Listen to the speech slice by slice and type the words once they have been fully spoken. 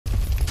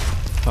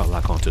I'll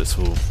lock onto this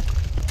fool.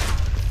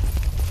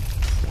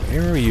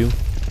 Where are you?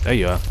 There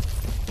you are.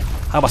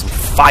 How about some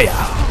fire?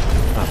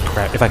 Oh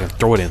crap, if I can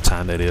throw it in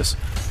time, that is.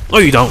 No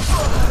you don't!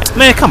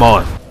 Man, come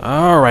on!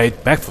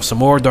 Alright, back for some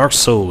more Dark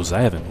Souls.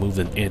 I haven't moved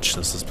an inch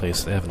since this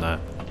place, haven't I?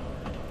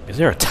 Is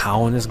there a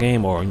town in this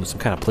game, or some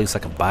kind of place I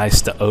can buy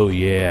stuff? Oh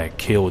yeah, I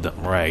killed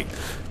them, right.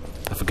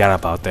 I forgot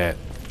about that.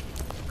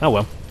 Oh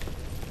well.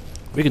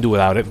 We can do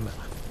without it,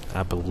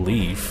 I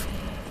believe.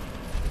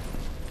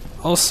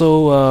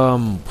 Also,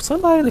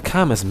 somebody in the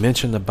comments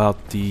mentioned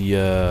about the,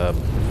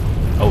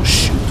 oh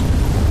shoot.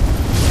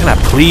 Can I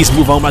please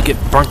move on? I get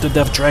burnt to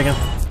death, dragon?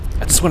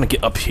 I just want to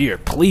get up here,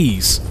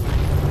 please.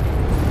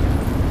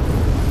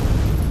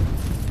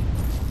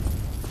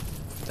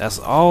 That's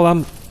all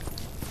I'm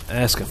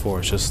asking for,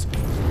 is just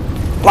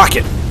block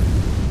it.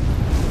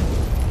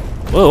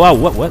 Whoa, wow,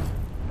 what?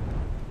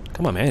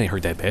 Come on, man, I ain't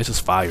heard that bad. It's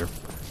just fire.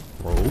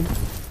 Roll,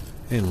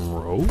 and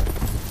roll,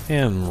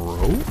 and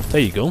roll.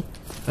 There you go.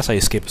 That's how you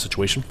escape a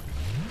situation.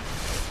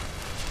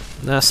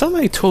 Now,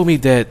 somebody told me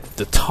that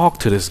to talk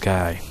to this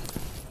guy,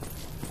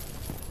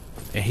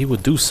 and he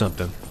would do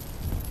something.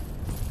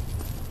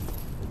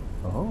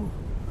 Oh,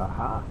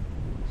 aha.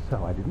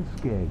 So I didn't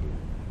scare you.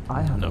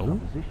 I have No. a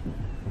proposition,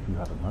 if you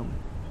have a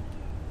moment.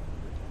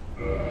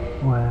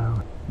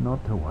 Well,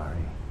 not to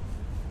worry.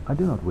 I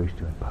do not wish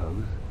to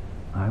impose.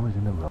 I was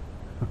in the wrong.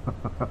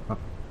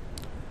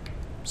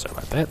 Sorry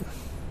about that.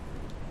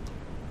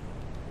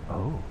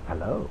 Oh,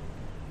 hello.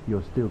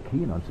 You're still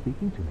keen on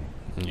speaking to me.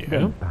 Yeah.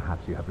 Then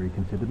perhaps you have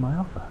reconsidered my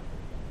offer.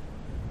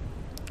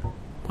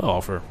 What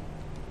offer?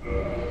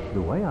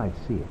 The way I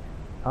see it,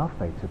 our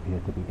fates appear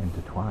to be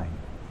intertwined.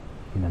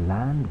 In a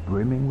land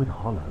brimming with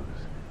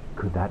hollows,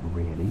 could that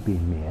really be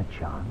mere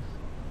chance?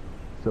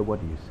 So what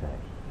do you say?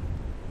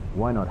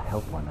 Why not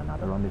help one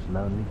another on this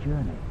lonely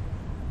journey?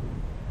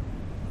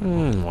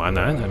 Why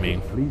not? I mean,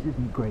 It pleases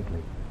me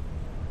greatly.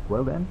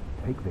 Well then,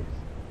 take this.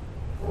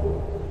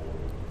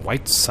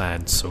 white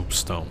sand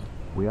soapstone.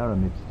 We are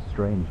amidst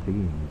strange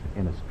beings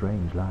in a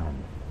strange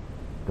land.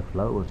 The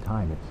flow of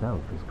time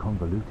itself is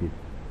convoluted,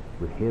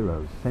 with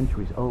heroes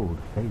centuries old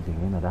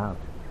phasing in and out.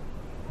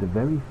 The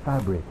very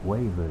fabric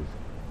wavers,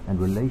 and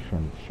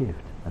relations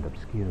shift and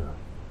obscure.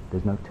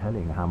 There's no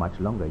telling how much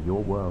longer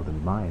your world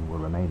and mine will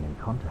remain in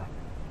contact.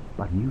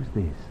 But use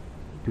this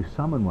to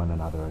summon one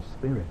another as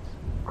spirits,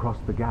 cross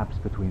the gaps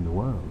between the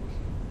worlds,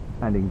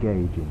 and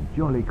engage in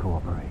jolly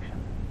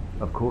cooperation.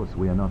 Of course,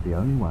 we are not the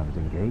only ones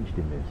engaged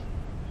in this,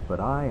 but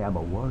I am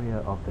a warrior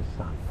of the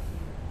sun.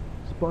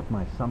 Spot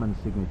my summon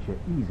signature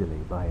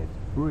easily by its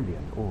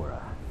brilliant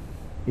aura.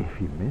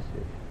 If you miss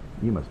it,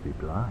 you must be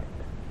blind.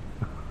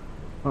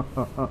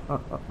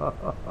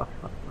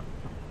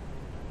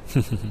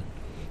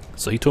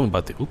 So he told me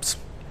about the oops.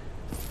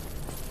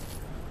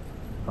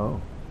 Oh,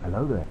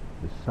 hello there.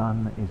 The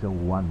sun is a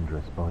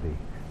wondrous body,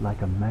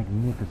 like a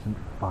magnificent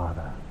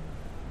father.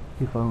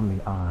 If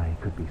only I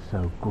could be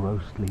so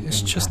grossly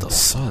It's just a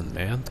incandescent. sun,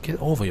 man. Get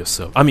over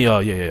yourself. I mean,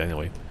 yeah,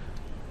 anyway.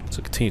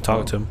 So continue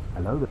talking to him,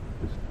 Hello there.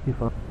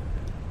 If I...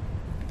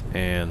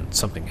 and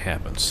something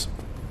happens.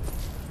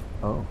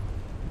 Oh,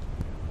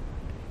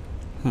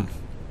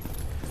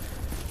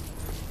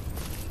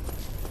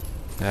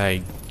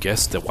 I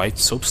guess the white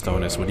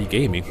soapstone is what he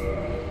gave me.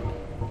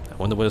 I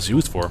wonder what it's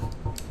used for.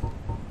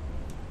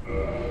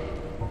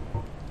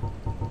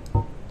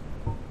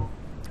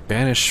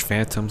 Banish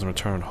phantoms and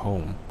return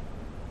home.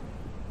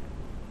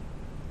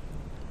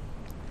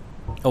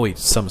 Oh wait,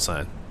 summon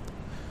sign.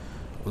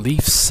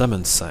 Leaf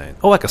summon sign.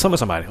 Oh, I can summon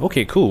somebody.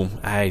 Okay, cool.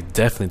 I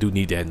definitely do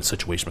need that in the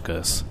situation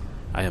because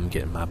I am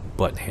getting my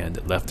butt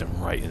handed left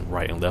and right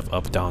and left,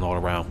 up, down, all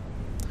around.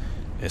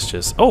 It's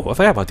just... Oh, I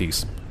forgot about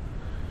these.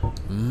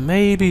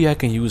 Maybe I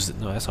can use it.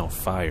 No, that's on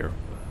fire.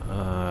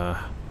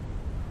 I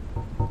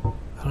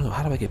don't know.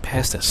 How do I get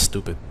past that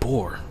stupid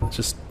boar? It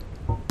just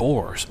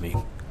bores me.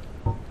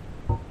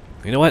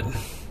 You know what? I'm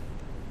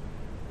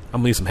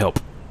gonna need some help.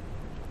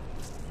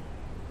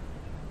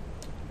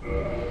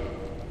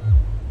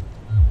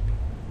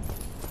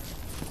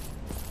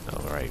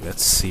 Alright,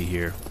 let's see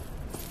here.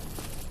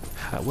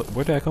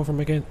 Where did I come from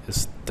again?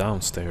 It's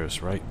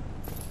downstairs, right?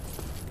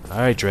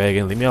 Alright,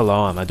 dragon, leave me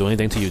alone. I'm not doing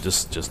anything to you.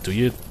 Just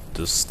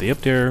stay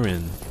up there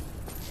and...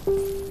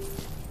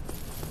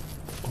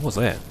 What was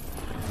that?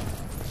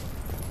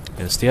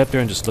 And stay up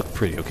there and just look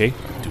pretty, okay?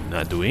 Do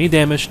not do any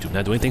damage. Do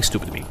not do anything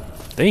stupid to me.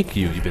 Thank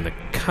you. You've been a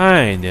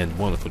kind and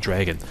wonderful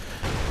dragon.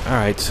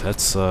 Alright,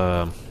 let's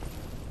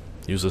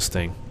use this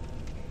thing.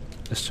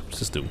 Let's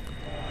just do.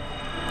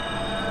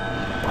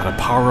 By the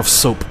power of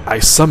soap, I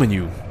summon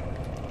you.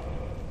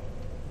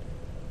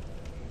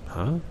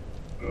 Huh?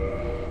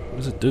 What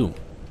does it do?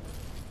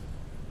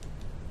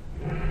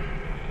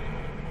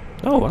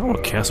 Oh, I don't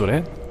want to cancel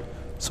that.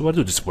 So what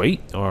do I do? Just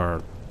wait?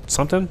 Or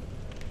something?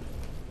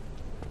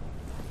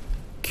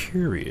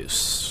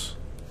 Curious.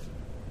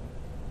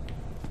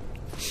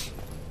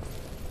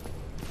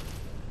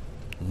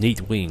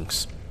 Neat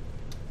wings.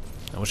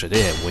 I wish I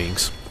did have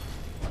wings.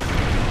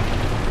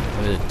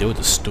 I didn't deal with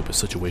this stupid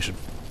situation.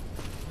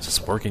 Is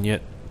this working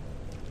yet?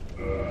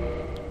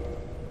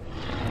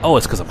 Oh,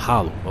 it's because I'm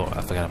hollow. Oh,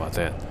 I forgot about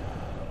that.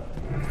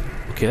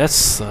 Okay,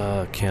 let's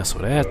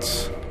cancel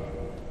that.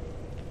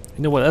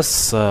 You know what?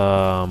 Let's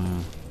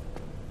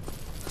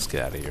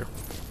get out of here.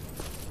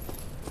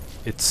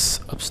 It's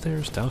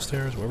upstairs,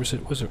 downstairs, where is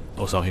it? Where's it?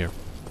 Oh, it's out here.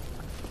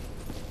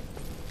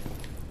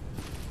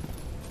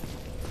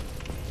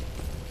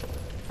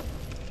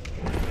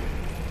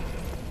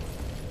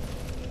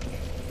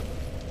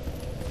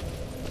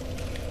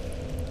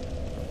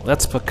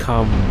 Let's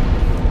become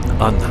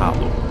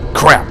unhollow.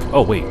 Crap!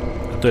 Oh wait,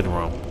 I did it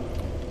wrong.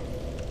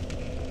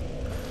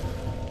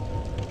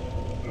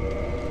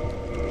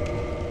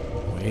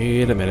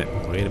 Wait a minute.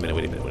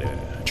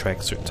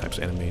 Attract certain types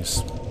of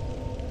enemies.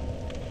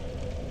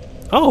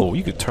 Oh,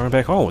 you could turn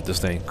back on with this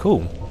thing.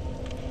 Cool.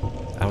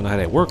 I don't know how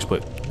that works,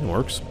 but it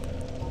works.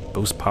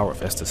 Boost power of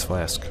Estus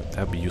Flask.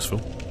 That'd be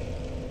useful.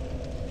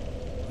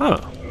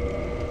 Huh.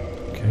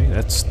 Okay,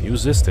 let's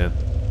use this then.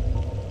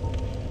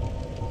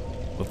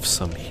 With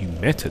some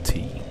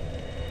humidity.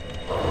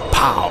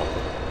 Pow!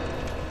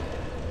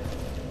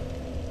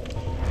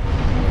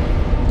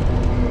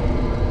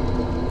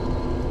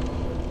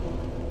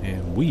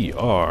 And we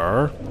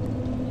are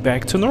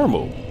back to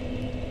normal.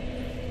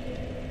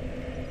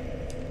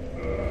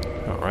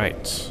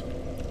 Alright.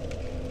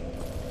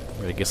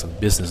 Ready to get some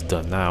business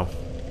done now.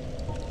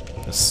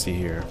 Let's see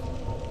here.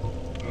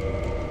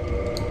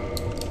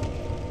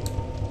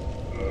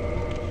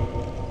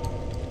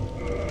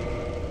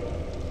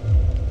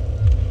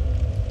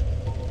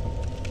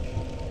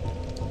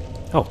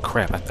 Oh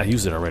crap, I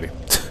used it already.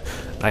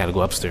 I gotta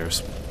go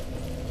upstairs.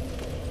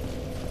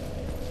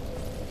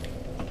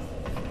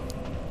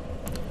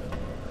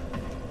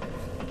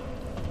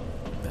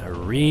 I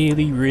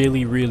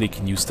really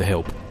can use the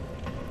help.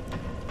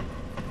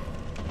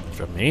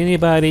 From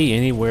anybody,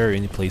 anywhere,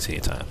 any place,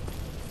 anytime.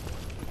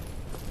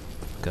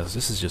 Because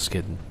this is just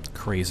getting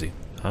crazy.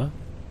 Huh?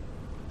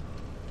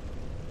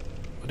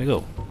 Where'd it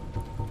go?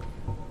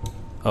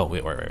 Oh,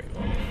 wait.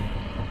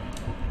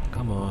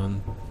 Come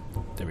on.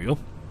 There we go.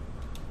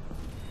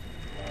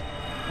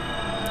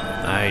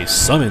 I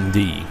summon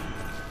thee.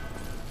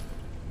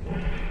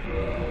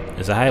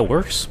 Is that how it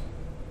works?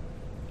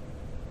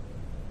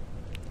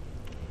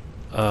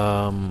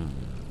 I'm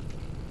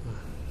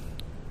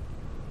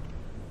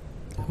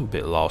a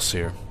bit lost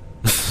here.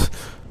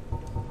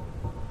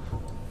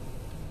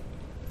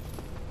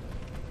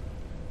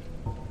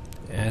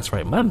 Yeah, that's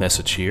right, my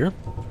message here.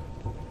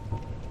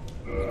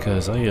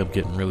 Because I am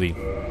getting really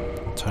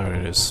tired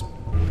of this.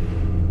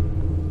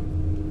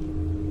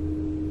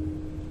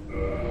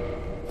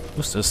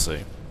 What's this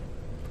say?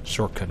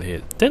 Shortcut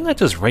ahead. Didn't I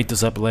just write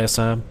this up last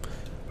time?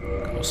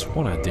 I was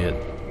sworn I did.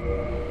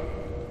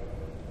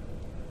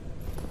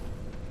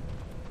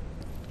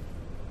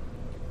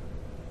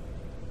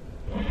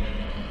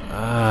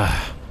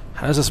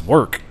 How does this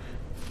work?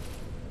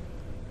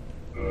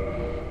 I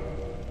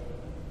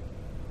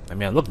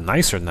mean, I look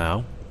nicer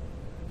now.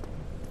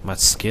 My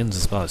skin's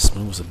is about as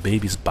smooth as a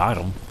baby's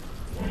bottom.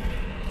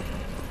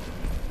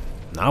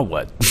 Now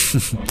what?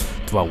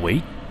 Do I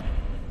wait?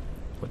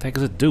 What the heck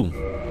does it do?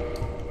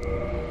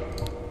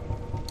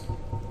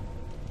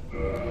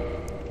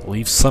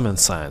 Leave summon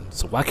sign.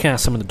 So why can't I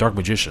summon the Dark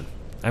Magician?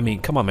 I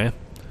mean, come on, man.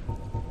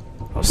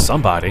 Or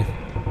somebody.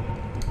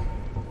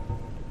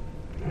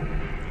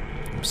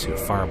 Let me see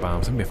what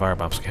firebombs. Maybe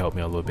firebombs can help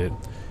me a little bit.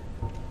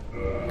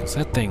 Because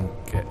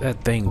that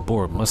thing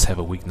Boar must have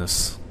a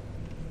weakness.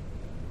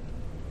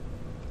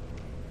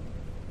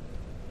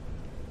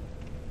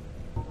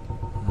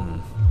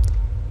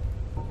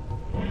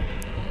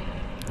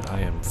 I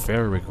am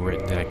very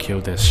regretting that I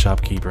killed that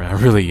shopkeeper. I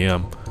really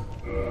am.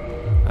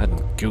 I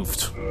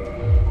goofed.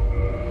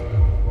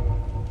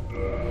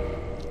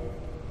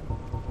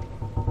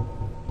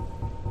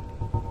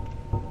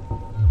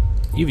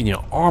 Even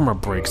your armor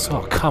breaks.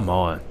 Oh, come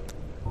on.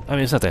 I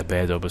mean, it's not that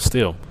bad though, but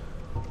still.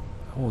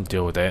 I won't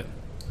deal with that.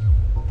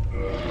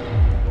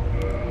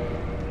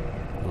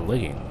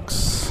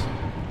 Leggings.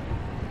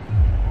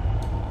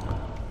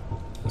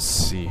 Let's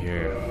see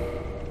here.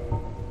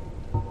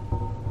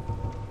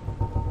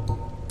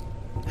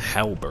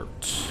 Halbert.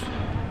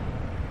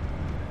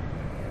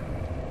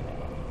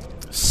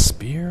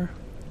 Spear?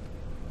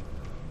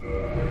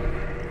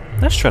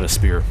 Let's try the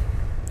spear.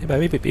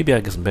 Maybe I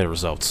get some better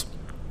results.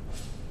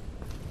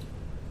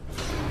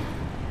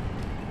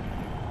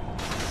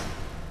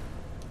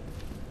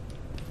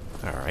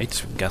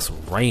 Alright, we got some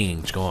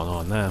range going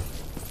on now.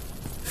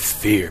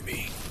 Fear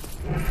me.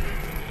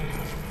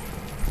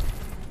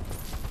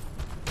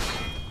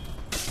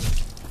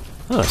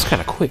 Oh, that's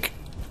kind of quick.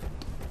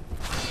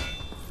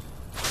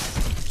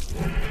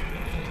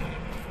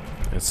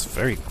 It's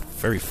very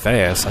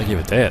fast, I give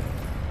it that.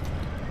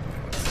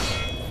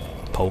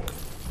 Poke.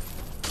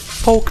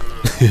 Poke!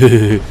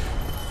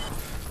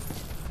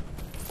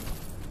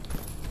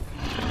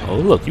 Oh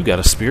look, you got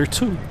a spear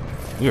too.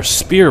 We are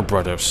spear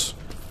brothers.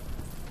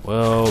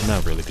 Well,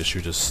 not really, because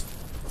you're just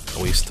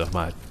a waste of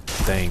my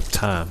dang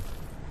time.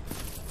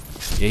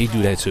 Yeah, you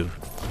do that too.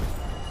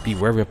 Be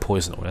wary of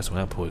poison. Oh, that's when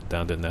I put it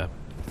down, didn't I?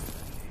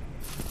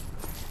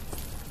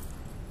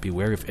 Be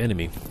wary of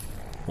enemy.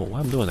 Well, why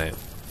am I doing that?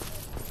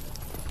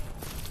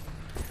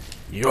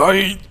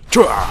 Yikes!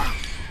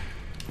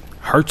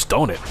 Hurts,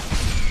 don't it?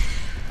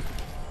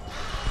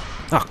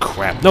 Oh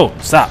crap! No,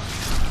 stop,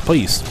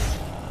 please.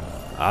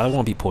 I don't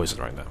want to be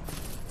poisoned right now.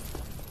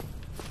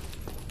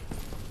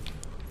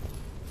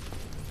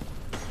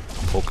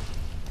 Poke,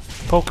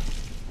 poke,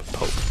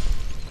 poke.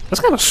 That's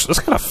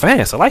kind of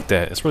fast. I like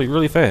that. It's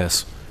really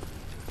fast.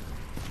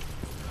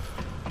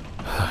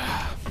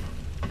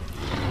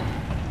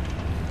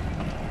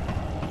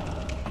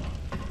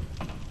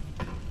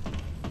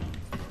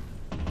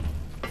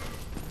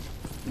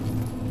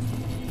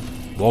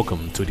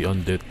 Welcome to the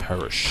Undead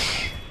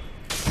Parish.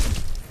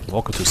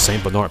 Welcome to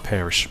Saint Bernard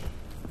Parish.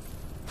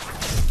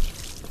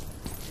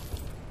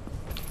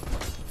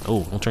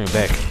 Oh, don't turn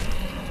back.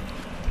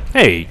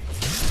 Hey!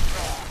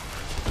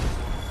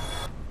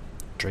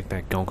 Drink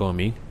that gunk on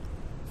me.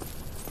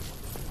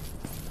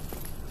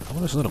 I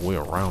wonder if there's another way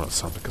around or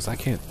something, because I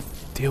can't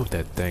deal with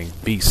that thing.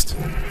 Beast.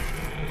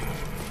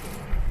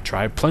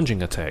 Try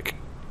plunging attack.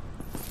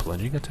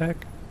 Plunging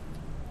attack?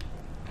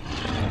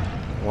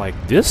 Like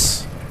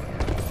this?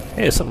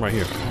 Hey, there's something right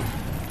here.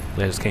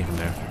 That just came from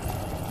there.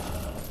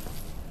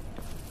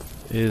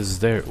 Is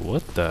there...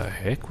 What the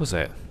heck was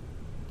that?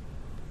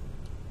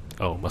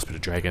 Oh, must be the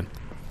dragon.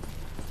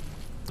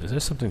 Is there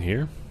something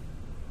here?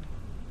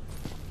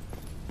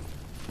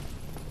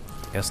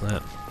 Guess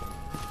not.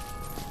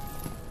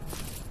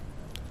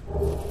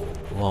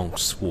 Long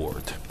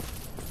sword.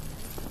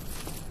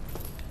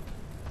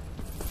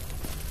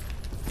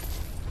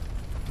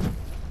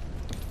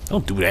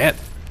 Don't do that.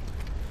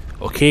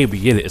 Okay, we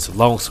get it. It's a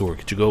long sword.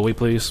 Could you go away,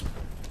 please?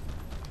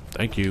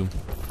 Thank you.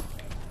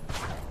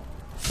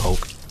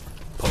 Poke.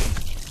 Poke.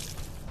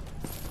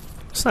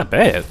 It's not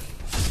bad.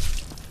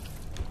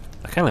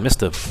 I kind of missed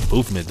the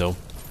movement, though.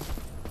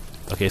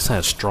 Okay, it's not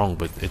as strong,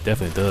 but it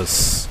definitely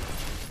does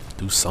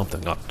do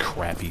something. Oh,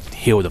 crap. He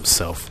healed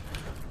himself.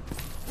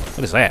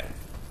 What is that?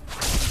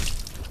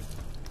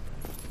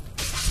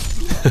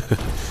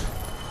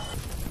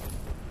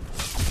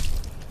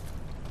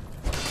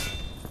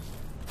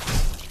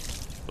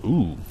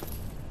 Ooh.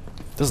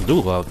 Doesn't do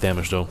a lot of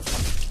damage, though.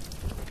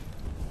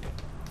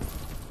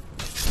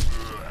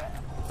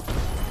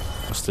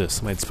 What's this?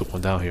 Somebody just put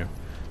one down here.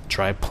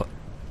 Try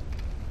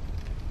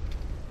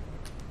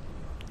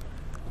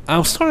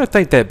I'm starting to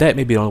think that that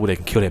may be the only way they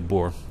can kill that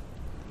boar.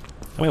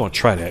 I may want to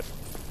try that.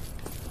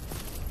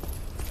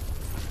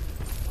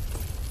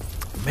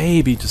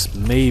 Maybe, just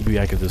maybe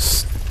I could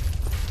just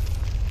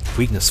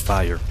weakness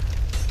fire.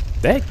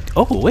 That,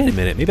 oh, wait a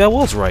minute. Maybe I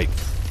was right.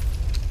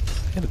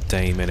 Wait a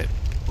dang minute.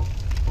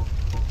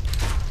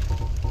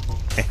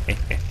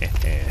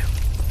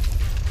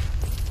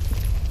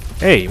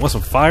 Hey, you want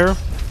some fire?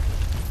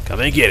 Come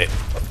and get it.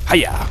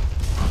 Hiya!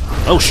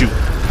 Oh shoot!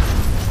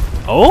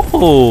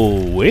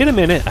 Oh, wait a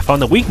minute! I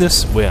found the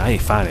weakness. Well, I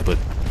ain't find it, but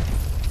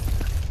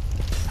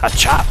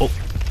ha-cha! Oh,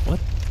 what?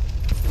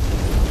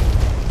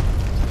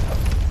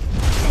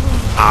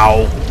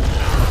 Ow!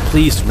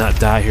 Please do not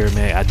die here,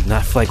 man. I do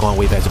not feel like going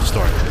way back to the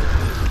start.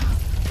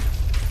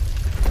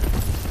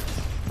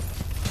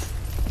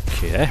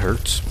 Okay, that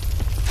hurts.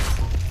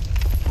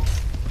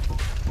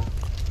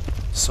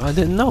 So I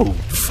didn't know.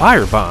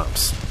 Fire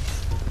bombs.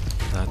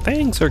 Now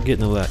things are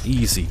getting a lot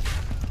easy.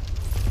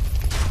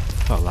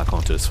 I'll lock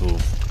onto this fool.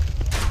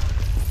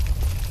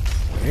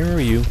 Where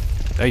are you?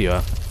 There you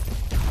are.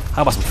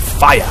 How about some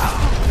fire?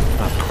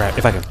 Oh crap.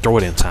 If I can throw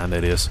it in time,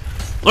 that is.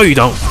 No, you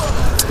don't.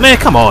 Man,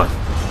 come on.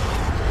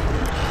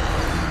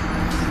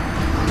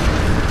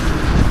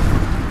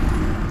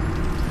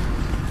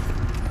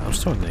 I'm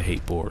starting to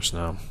hate boars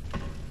now.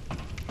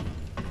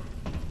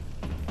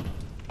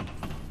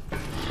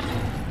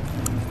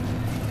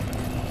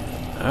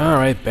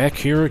 Alright, back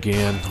here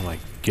again. Oh my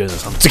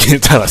goodness, I'm getting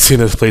tired of seeing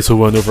this place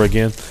over and over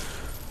again.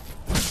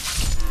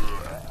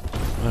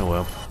 Oh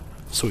well.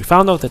 So we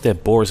found out that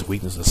that boar's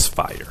weakness is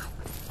fire.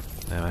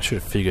 Now I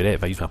should have figured that.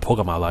 If I used my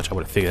Pokemon Lodge, I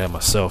would have figured that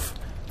myself.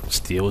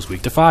 Steel is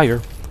weak to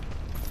fire.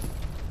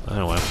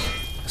 Oh well.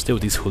 Let's deal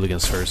with these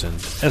hooligans first and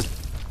let's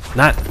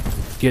not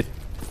get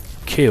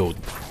killed.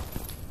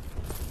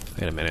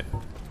 Wait a minute.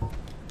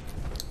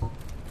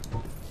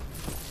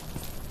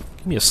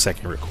 Give me a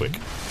second real quick.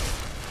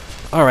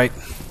 Alright,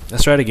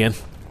 let's try it again.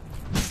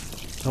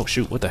 Oh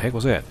shoot, what the heck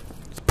was that?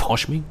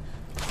 Punch me?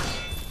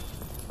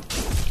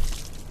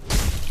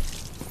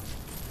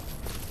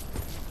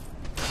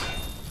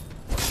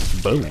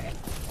 Boom.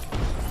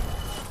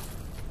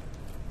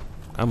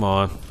 Come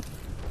on.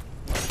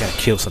 Gotta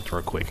kill something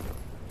real quick.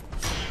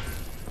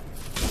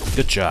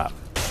 Good job.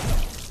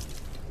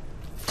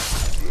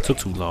 Took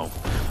too long.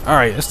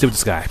 Alright, let's deal with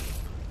this guy.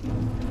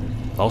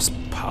 Lost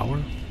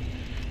power?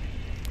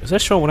 Is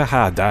that showing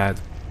how I died?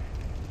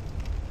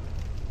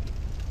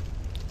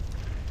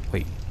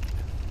 Wait.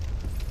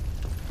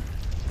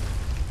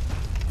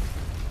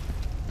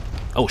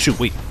 Oh shoot,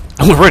 wait.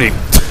 I'm ready.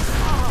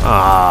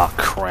 Ah,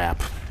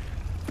 crap.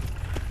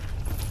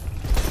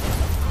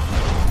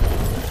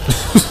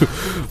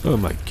 Oh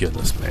my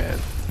goodness, man.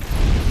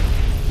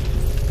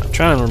 I'm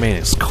trying to remain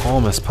as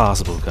calm as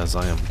possible because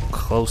I am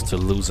close to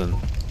losing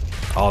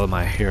all of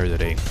my hair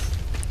today.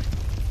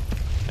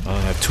 I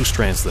only have 2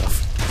 strands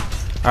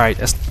left. Alright,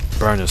 let's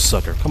burn this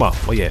sucker. Come on,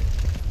 where you at?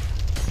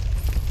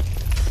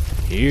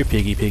 Here,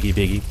 piggy, piggy,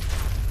 piggy.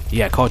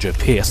 Yeah, I called you a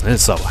pig. That's an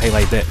insult. Hey,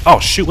 like that.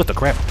 Oh, shoot, what the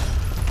crap?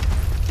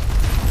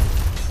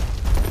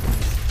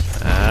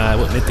 I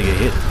wasn't meant to get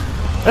hit.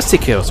 Let's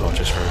take care of those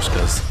archers first,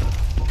 because...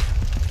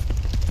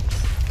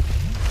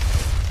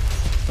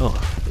 Oh,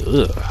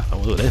 ugh. I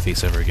won't look at that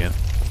face ever again.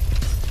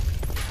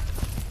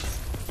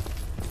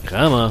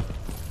 Come on.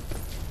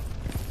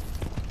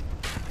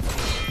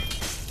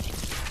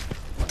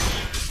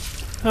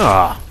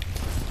 Ah.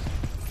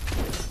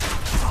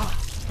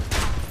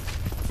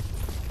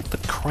 The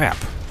crap.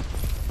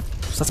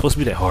 It's not supposed to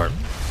be that hard.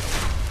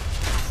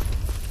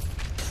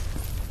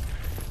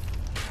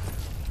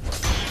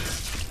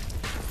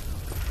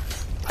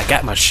 I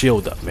got my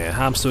shield up, man.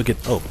 How I'm still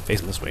getting... Oh,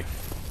 facing this way.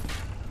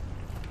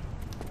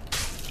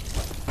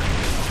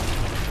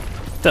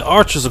 The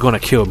archers are gonna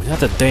kill me. Not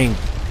the dang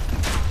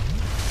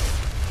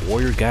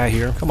warrior guy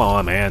here. Come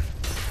on, man.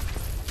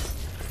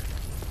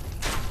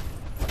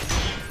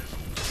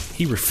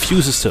 He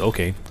refuses to...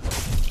 Okay.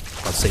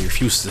 I'll say he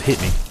refuses to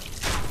hit me.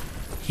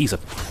 He's a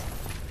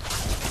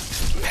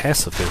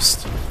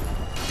pacifist.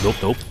 Nope,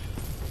 nope.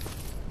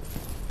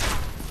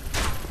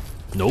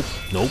 Nope,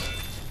 nope.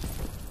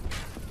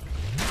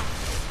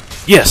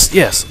 Yes,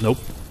 yes, nope.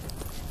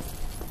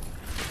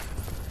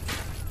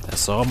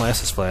 That's all my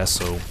SS flash,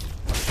 so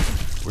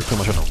we're pretty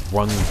much on a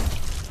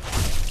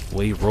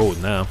one-way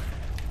road now.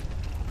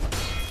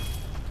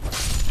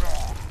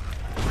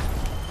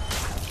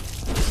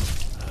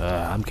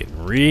 I'm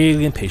getting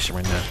really impatient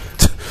right now.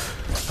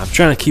 I'm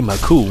trying to keep my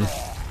cool,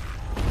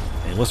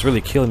 and what's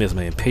really killing me is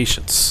my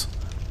impatience.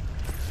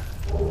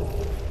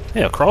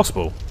 Yeah, a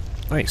crossbow.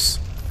 Nice.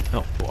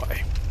 Oh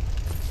boy.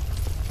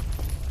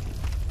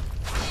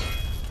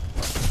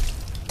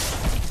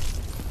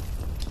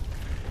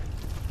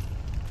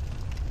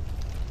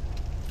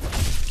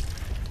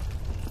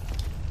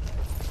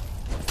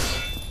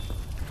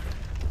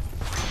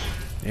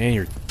 And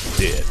you're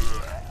dead.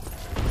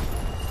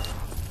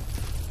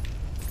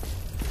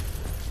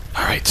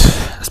 Alright,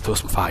 let's put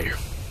some fire.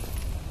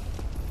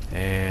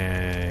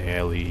 And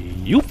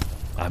alley-oop.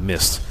 I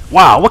missed.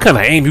 Wow, what kind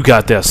of aim you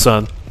got there,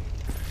 son?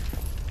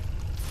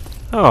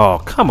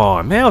 Oh, come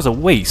on, man. That was a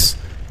waste.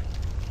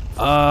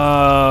 Can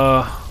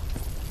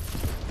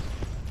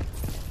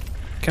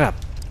I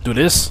do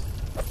this?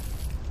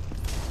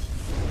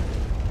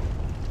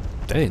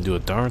 That didn't do a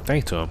darn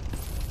thing to him.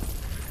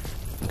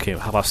 Okay,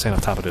 how about staying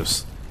on top of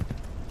this?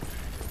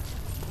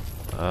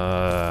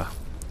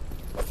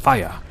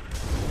 Fire. Are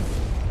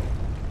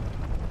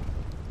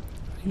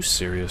you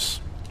serious?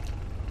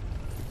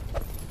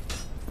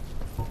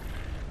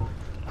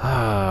 I'm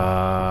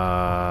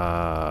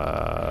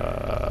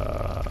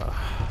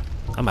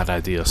out of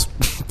ideas.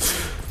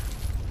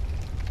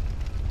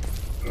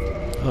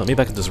 Oh,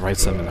 maybe I can just write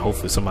something and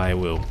hopefully somebody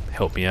will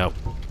help me out.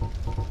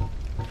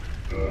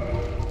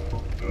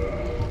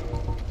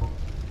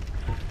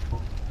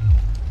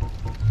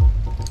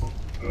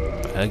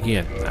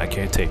 Again, I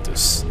can't take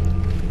this.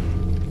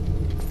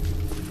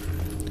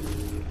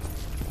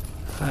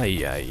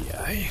 Ay, ay,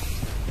 ay.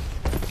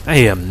 I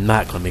am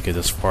not gonna make it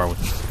this far with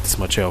this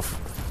much health.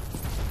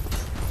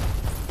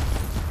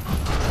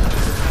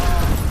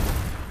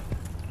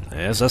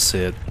 As I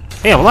said.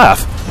 Hey, I'm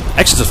alive!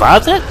 I actually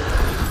survived that?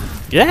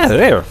 Yeah,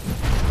 there.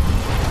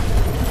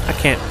 I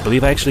can't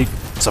believe I actually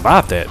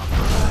survived that.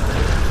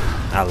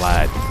 I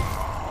lied.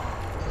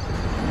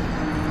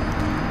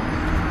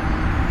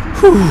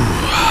 Whew.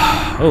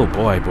 Oh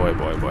boy, boy,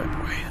 boy, boy,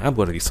 boy. I'm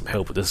gonna need some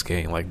help with this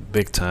game, like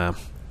big time.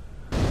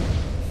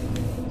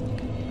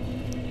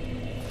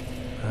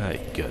 My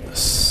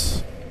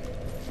goodness.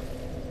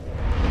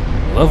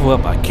 Level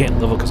up, I can't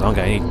level because I don't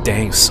got any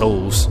dang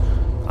souls.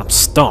 I'm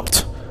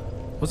stumped.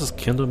 What's this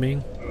Kindle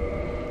mean?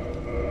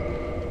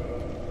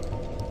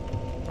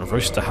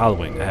 Reverse to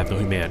Halloween. I have no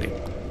humanity.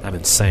 I'm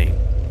insane.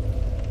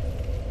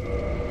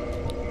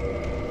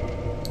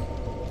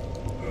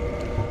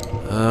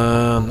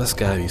 There's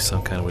gotta be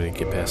some kind of way to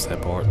get past that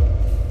part.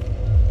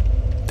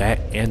 That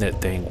and that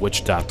dang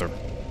witch doctor.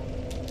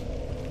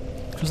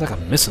 Feels like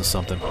I'm missing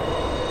something.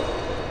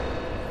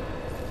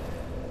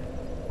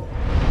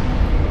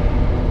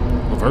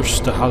 Reverse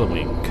to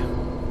Halloween.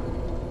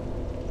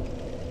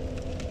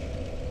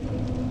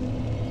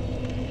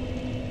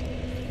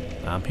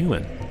 I'm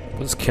human.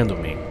 What does Kindle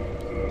mean?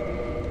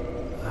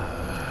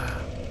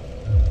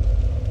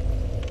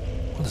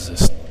 What is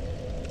this?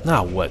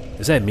 Now what?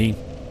 Is that me?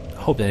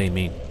 I hope that ain't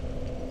me.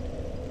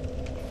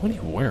 What are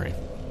you wearing?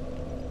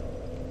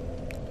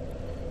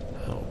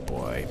 Oh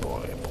boy,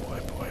 boy, boy,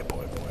 boy,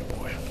 boy, boy,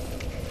 boy.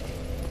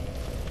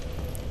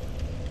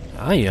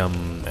 I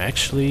am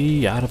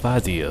actually out of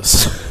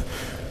ideas.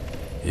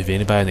 If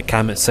anybody in the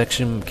comment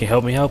section can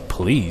help me out,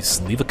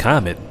 please leave a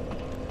comment.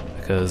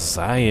 Because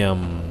I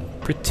am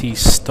pretty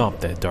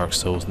stumped at Dark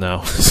Souls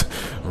now.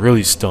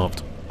 Really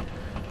stumped.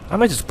 I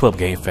might just pull up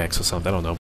game facts or something, I don't know.